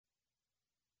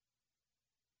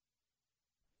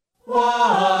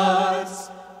What's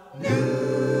new?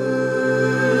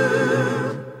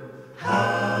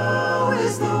 How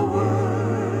is the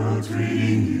world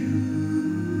treating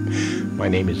you? My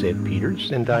name is Ed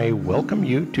Peters, and I welcome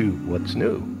you to What's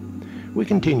New. We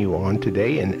continue on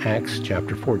today in Acts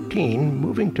chapter 14,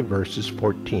 moving to verses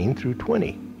 14 through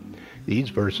 20. These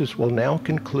verses will now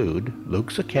conclude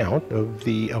Luke's account of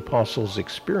the apostles'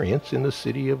 experience in the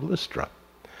city of Lystra.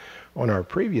 On our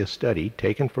previous study,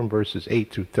 taken from verses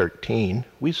 8 through 13,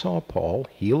 we saw Paul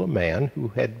heal a man who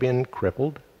had been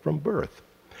crippled from birth.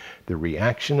 The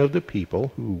reaction of the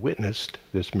people who witnessed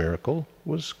this miracle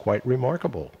was quite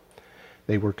remarkable.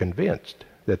 They were convinced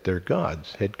that their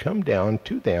gods had come down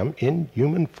to them in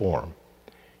human form.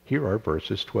 Here are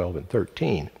verses 12 and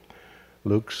 13,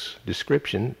 Luke's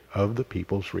description of the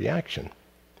people's reaction.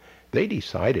 They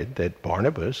decided that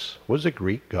Barnabas was a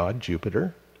Greek god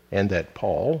Jupiter, and that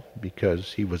Paul,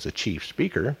 because he was a chief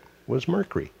speaker, was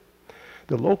Mercury.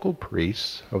 The local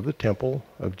priests of the temple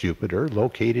of Jupiter,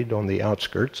 located on the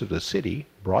outskirts of the city,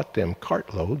 brought them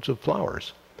cartloads of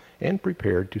flowers and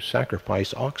prepared to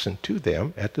sacrifice oxen to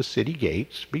them at the city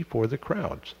gates before the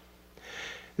crowds.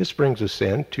 This brings us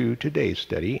then to today's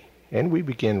study, and we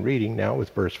begin reading now with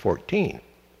verse 14.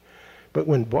 But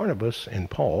when Barnabas and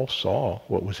Paul saw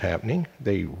what was happening,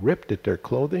 they ripped at their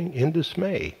clothing in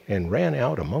dismay and ran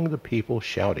out among the people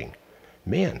shouting,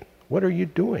 "Men, what are you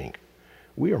doing?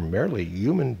 We are merely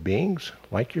human beings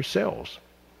like yourselves.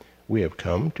 We have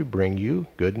come to bring you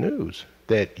good news,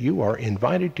 that you are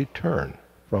invited to turn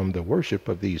from the worship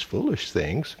of these foolish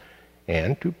things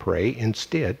and to pray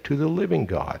instead to the living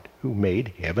God, who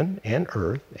made heaven and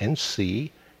earth and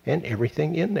sea and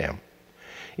everything in them.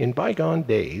 In bygone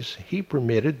days he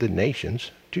permitted the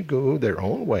nations to go their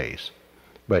own ways,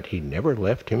 but he never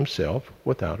left himself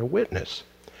without a witness.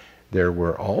 There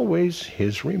were always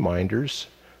his reminders,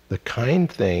 the kind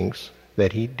things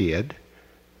that he did,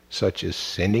 such as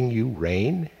sending you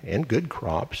rain and good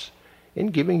crops,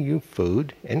 and giving you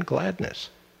food and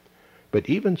gladness." But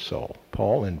even so,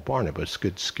 Paul and Barnabas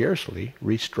could scarcely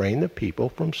restrain the people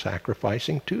from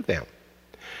sacrificing to them.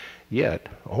 Yet,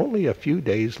 only a few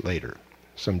days later,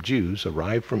 some Jews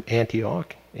arrived from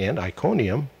Antioch and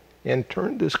Iconium and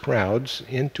turned the crowds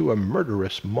into a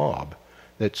murderous mob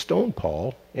that stoned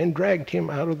Paul and dragged him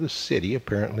out of the city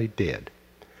apparently dead.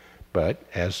 But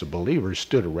as the believers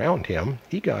stood around him,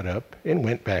 he got up and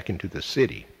went back into the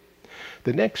city.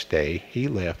 The next day he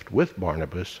left with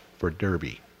Barnabas for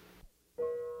Derbe.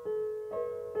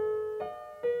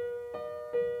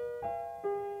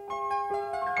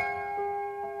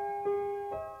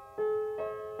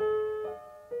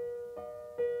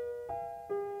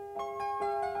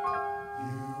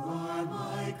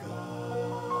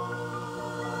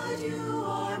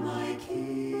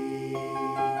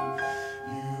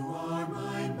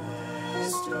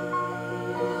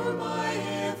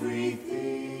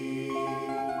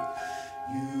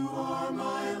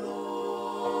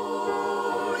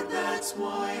 That's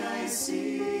why I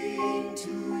sing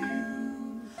to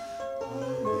you.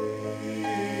 Alleluia.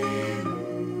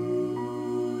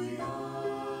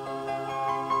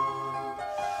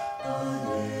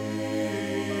 Alleluia.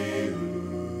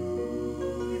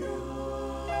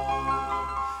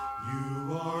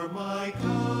 You are my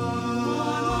God.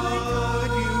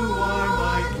 You are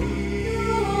my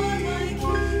King.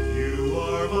 You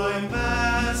are my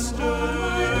Master,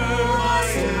 my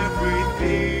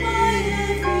everything.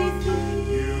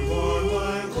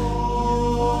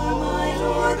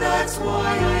 That's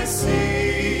why I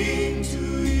sing to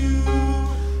you.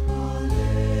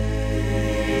 Alleluia.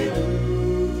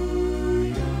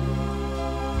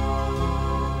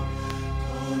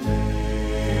 Alleluia.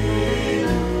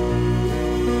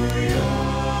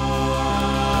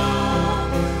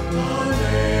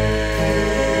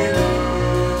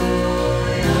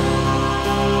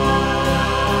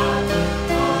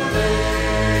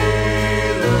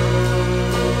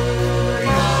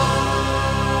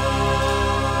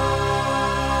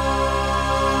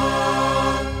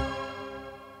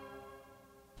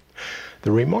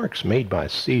 The remarks made by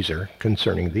Caesar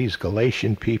concerning these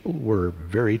Galatian people were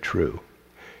very true.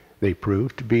 They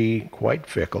proved to be quite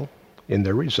fickle in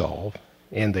their resolve,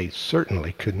 and they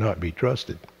certainly could not be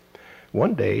trusted.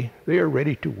 One day they are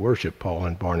ready to worship Paul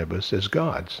and Barnabas as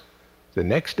gods. The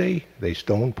next day they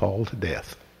stone Paul to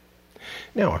death.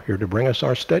 Now, here to bring us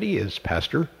our study is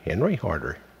Pastor Henry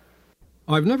Harder.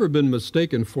 I've never been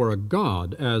mistaken for a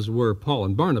god as were Paul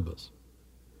and Barnabas.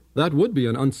 That would be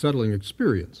an unsettling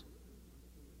experience.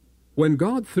 When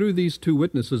God, through these two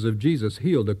witnesses of Jesus,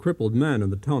 healed a crippled man in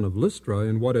the town of Lystra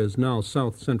in what is now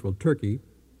south-central Turkey,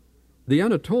 The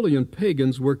Anatolian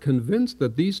pagans were convinced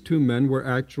that these two men were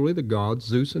actually the gods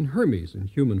Zeus and Hermes in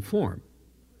human form.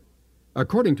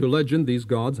 According to legend, these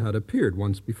gods had appeared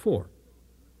once before.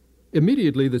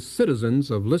 Immediately, the citizens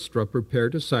of Lystra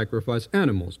prepared to sacrifice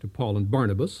animals to Paul and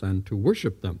Barnabas and to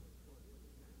worship them.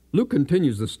 Luke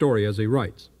continues the story as he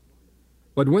writes,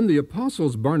 "But when the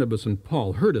apostles Barnabas and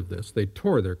Paul heard of this, they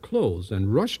tore their clothes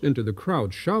and rushed into the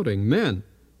crowd, shouting, 'Men,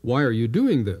 why are you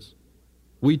doing this?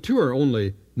 We too are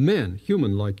only men,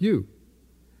 human like you.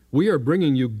 We are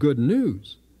bringing you good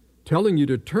news, telling you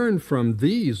to turn from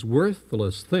these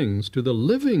worthless things to the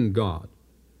living God,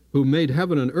 who made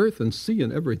heaven and earth and sea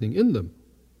and everything in them.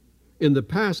 In the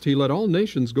past he let all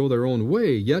nations go their own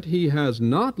way, yet he has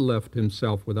not left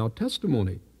himself without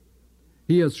testimony.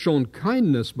 He has shown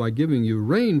kindness by giving you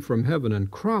rain from heaven and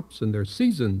crops in their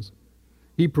seasons.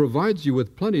 He provides you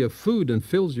with plenty of food and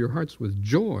fills your hearts with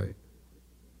joy.'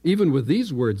 Even with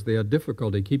these words, they had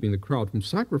difficulty keeping the crowd from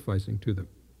sacrificing to them."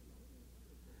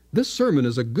 This sermon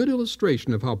is a good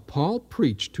illustration of how Paul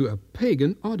preached to a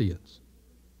pagan audience.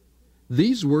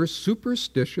 These were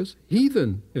superstitious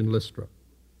heathen in Lystra.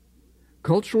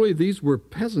 Culturally, these were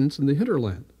peasants in the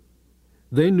hinterland.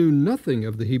 They knew nothing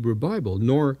of the Hebrew Bible,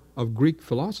 nor of Greek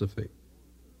philosophy.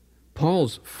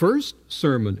 Paul's first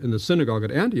sermon in the synagogue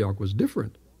at Antioch was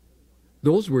different.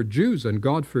 Those were Jews and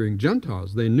God-fearing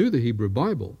Gentiles. They knew the Hebrew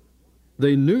Bible.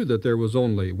 They knew that there was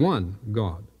only one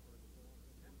God.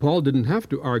 Paul didn't have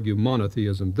to argue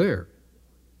monotheism there.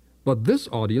 But this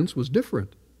audience was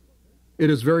different.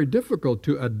 It is very difficult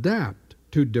to adapt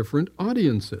to different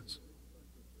audiences.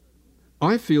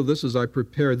 I feel this as I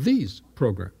prepare these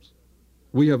programs.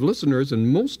 We have listeners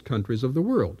in most countries of the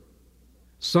world.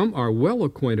 Some are well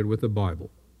acquainted with the Bible.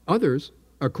 Others,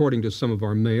 according to some of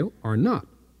our mail, are not.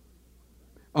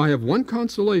 I have one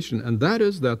consolation, and that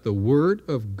is that the Word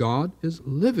of God is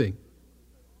living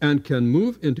and can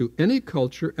move into any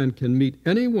culture and can meet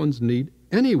anyone's need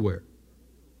anywhere.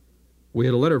 We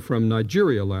had a letter from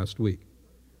Nigeria last week.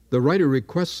 The writer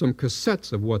requests some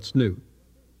cassettes of What's New.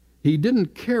 He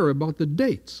didn't care about the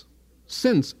dates,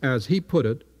 since, as he put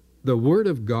it, the Word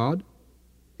of God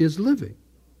is living.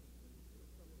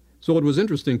 So it was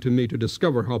interesting to me to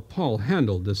discover how Paul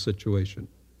handled this situation.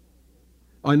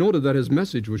 I noted that his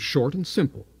message was short and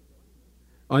simple.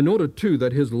 I noted, too,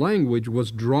 that his language was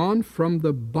drawn from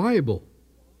the Bible,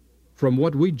 from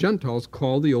what we Gentiles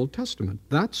call the Old Testament.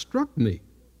 That struck me.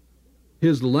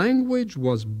 His language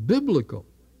was biblical,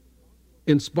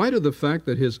 in spite of the fact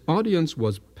that his audience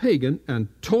was pagan and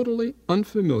totally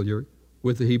unfamiliar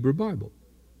with the Hebrew Bible.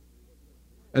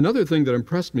 Another thing that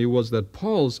impressed me was that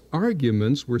Paul's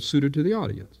arguments were suited to the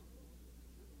audience.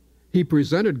 He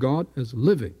presented God as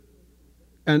living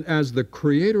and as the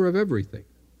creator of everything,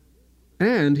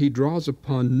 and he draws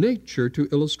upon nature to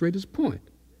illustrate his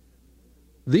point.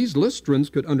 These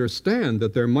Lystrans could understand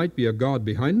that there might be a God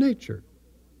behind nature.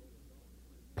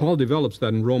 Paul develops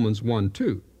that in Romans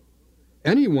 1:2.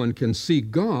 Anyone can see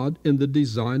God in the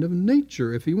design of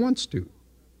nature if he wants to.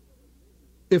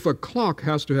 If a clock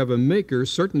has to have a maker,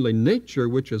 certainly nature,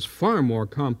 which is far more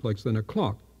complex than a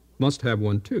clock, must have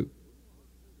one too.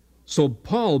 So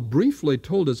Paul briefly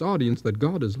told his audience that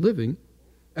God is living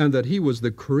and that he was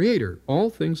the creator. All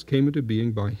things came into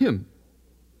being by him.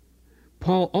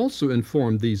 Paul also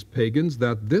informed these pagans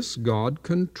that this God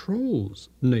controls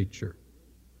nature.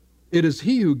 It is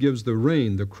he who gives the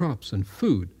rain, the crops, and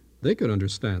food. They could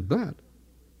understand that.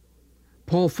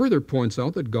 Paul further points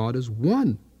out that God is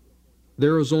one.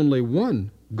 There is only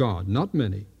one God, not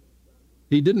many.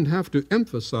 He didn't have to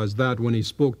emphasize that when he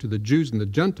spoke to the Jews and the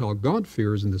Gentile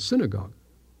God-fearers in the synagogue.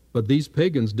 But these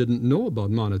pagans didn't know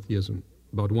about monotheism,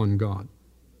 about one God.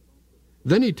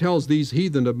 Then he tells these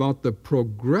heathen about the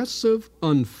progressive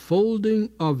unfolding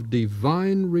of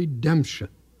divine redemption.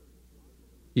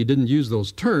 He didn't use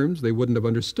those terms, they wouldn't have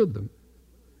understood them.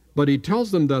 But he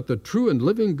tells them that the true and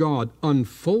living God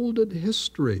unfolded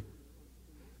history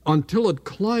until it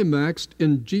climaxed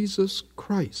in Jesus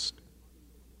Christ,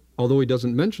 although he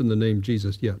doesn't mention the name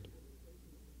Jesus yet.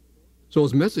 So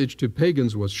his message to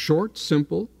pagans was short,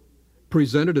 simple,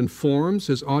 presented in forms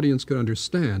his audience could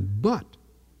understand, but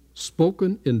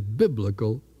spoken in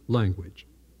biblical language.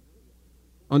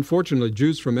 Unfortunately,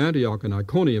 Jews from Antioch and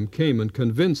Iconium came and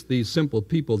convinced these simple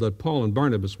people that Paul and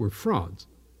Barnabas were frauds,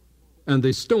 and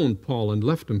they stoned Paul and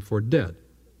left him for dead.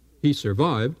 He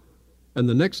survived, and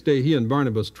the next day he and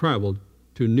Barnabas traveled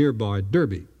to nearby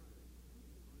Derbe.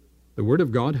 The Word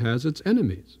of God has its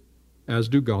enemies, as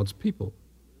do God's people.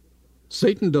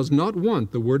 Satan does not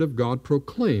want the Word of God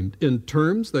proclaimed in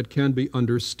terms that can be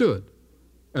understood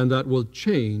and that will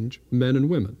change men and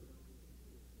women.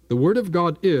 The Word of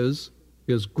God is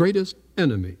his greatest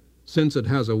enemy, since it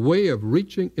has a way of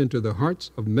reaching into the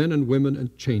hearts of men and women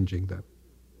and changing them.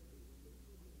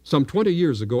 Some 20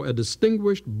 years ago, a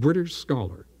distinguished British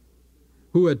scholar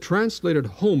who had translated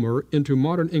Homer into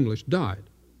modern English died.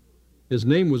 His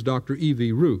name was Dr.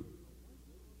 E.V. Roux.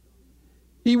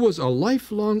 He was a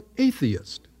lifelong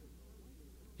atheist.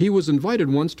 He was invited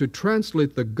once to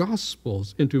translate the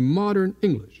Gospels into modern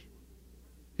English.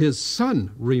 His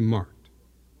son remarked,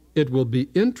 "It will be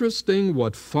interesting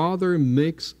what Father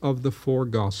makes of the four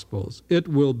Gospels. It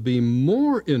will be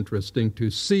more interesting to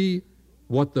see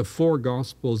what the four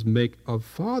Gospels make of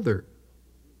Father."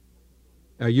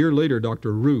 A year later,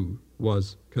 Dr. Roux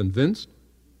was convinced,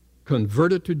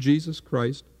 converted to Jesus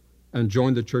Christ, and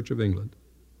joined the Church of England.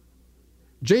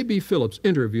 J.B. Phillips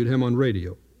interviewed him on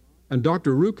radio, and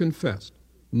Dr. Roux confessed,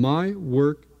 "My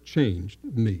work changed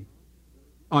me.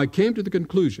 I came to the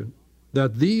conclusion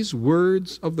that these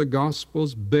words of the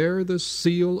Gospels bear the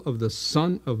seal of the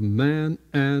Son of Man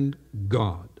and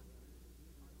God."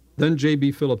 Then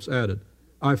J.B. Phillips added,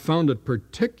 "I found it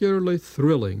particularly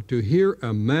thrilling to hear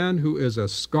a man who is a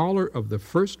scholar of the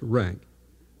first rank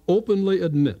openly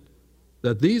admit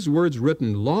that these words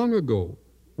written long ago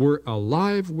were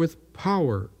alive with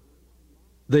power.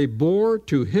 They bore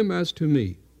to him as to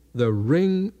me the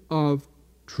ring of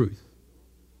truth."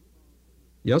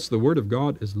 Yes, the Word of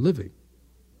God is living.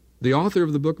 The author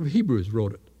of the book of Hebrews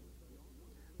wrote it.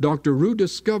 Dr. Roux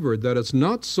discovered that it's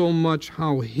not so much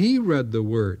how he read the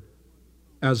Word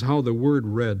as how the Word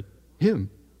read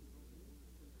him.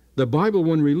 The Bible,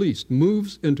 when released,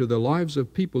 moves into the lives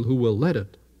of people who will let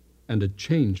it, and it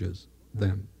changes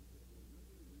them.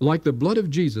 Like the blood of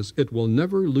Jesus, it will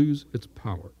never lose its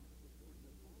power.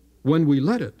 When we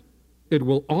let it, it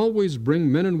will always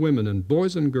bring men and women and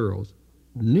boys and girls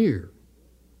near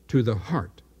to the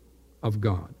heart of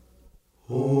God.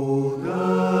 Hold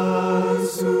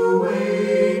us who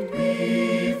wait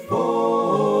before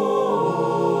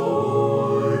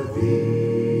Thee,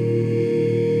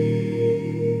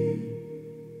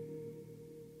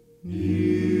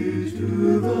 near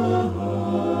to the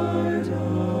heart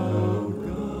of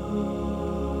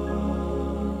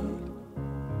God.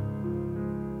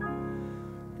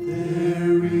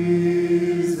 There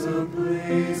is a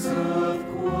place of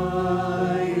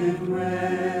quiet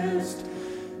rest,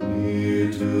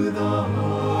 near to the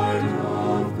heart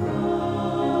of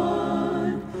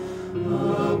God,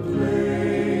 a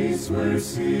place where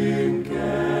sin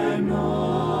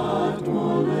cannot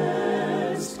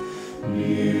molest,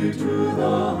 near to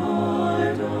the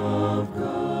heart of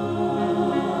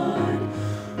God.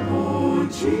 Oh,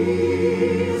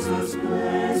 Jesus,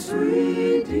 blessed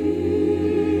Redeemer,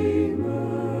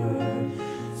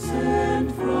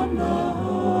 sent from the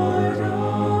heart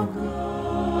of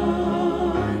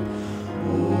God.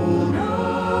 Hold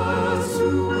us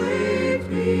who wait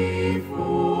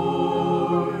before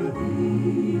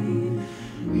Thee,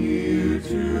 near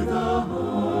to the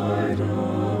heart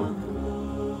of God.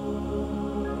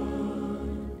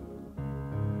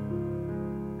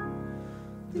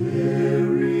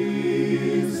 There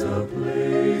is a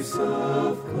place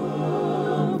of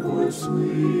comfort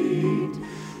sweet,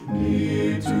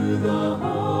 near to the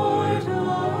heart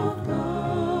of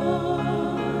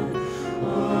God,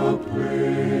 a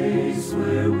place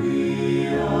where we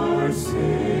our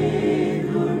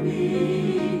Savior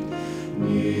meet,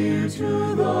 near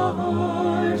to the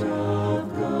heart of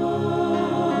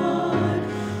God.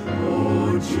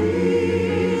 Oh,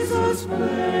 Jesus,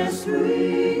 blessed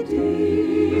Redeemer,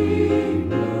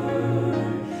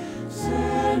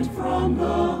 sent from the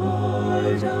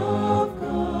heart of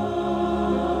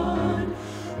God.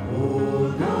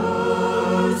 Hold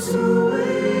us who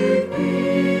wait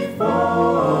before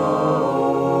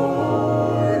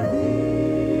Thee,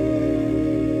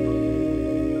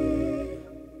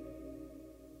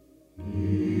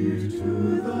 near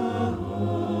to the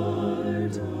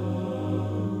heart of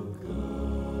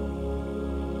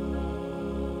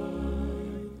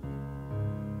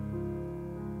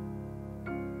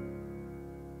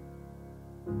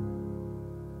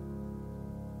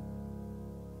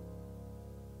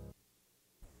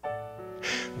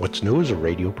What's New is a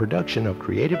radio production of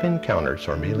Creative Encounters.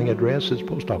 Our mailing address is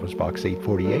Post Office Box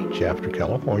 848, Shafter,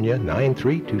 California,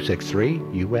 93263,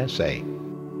 USA.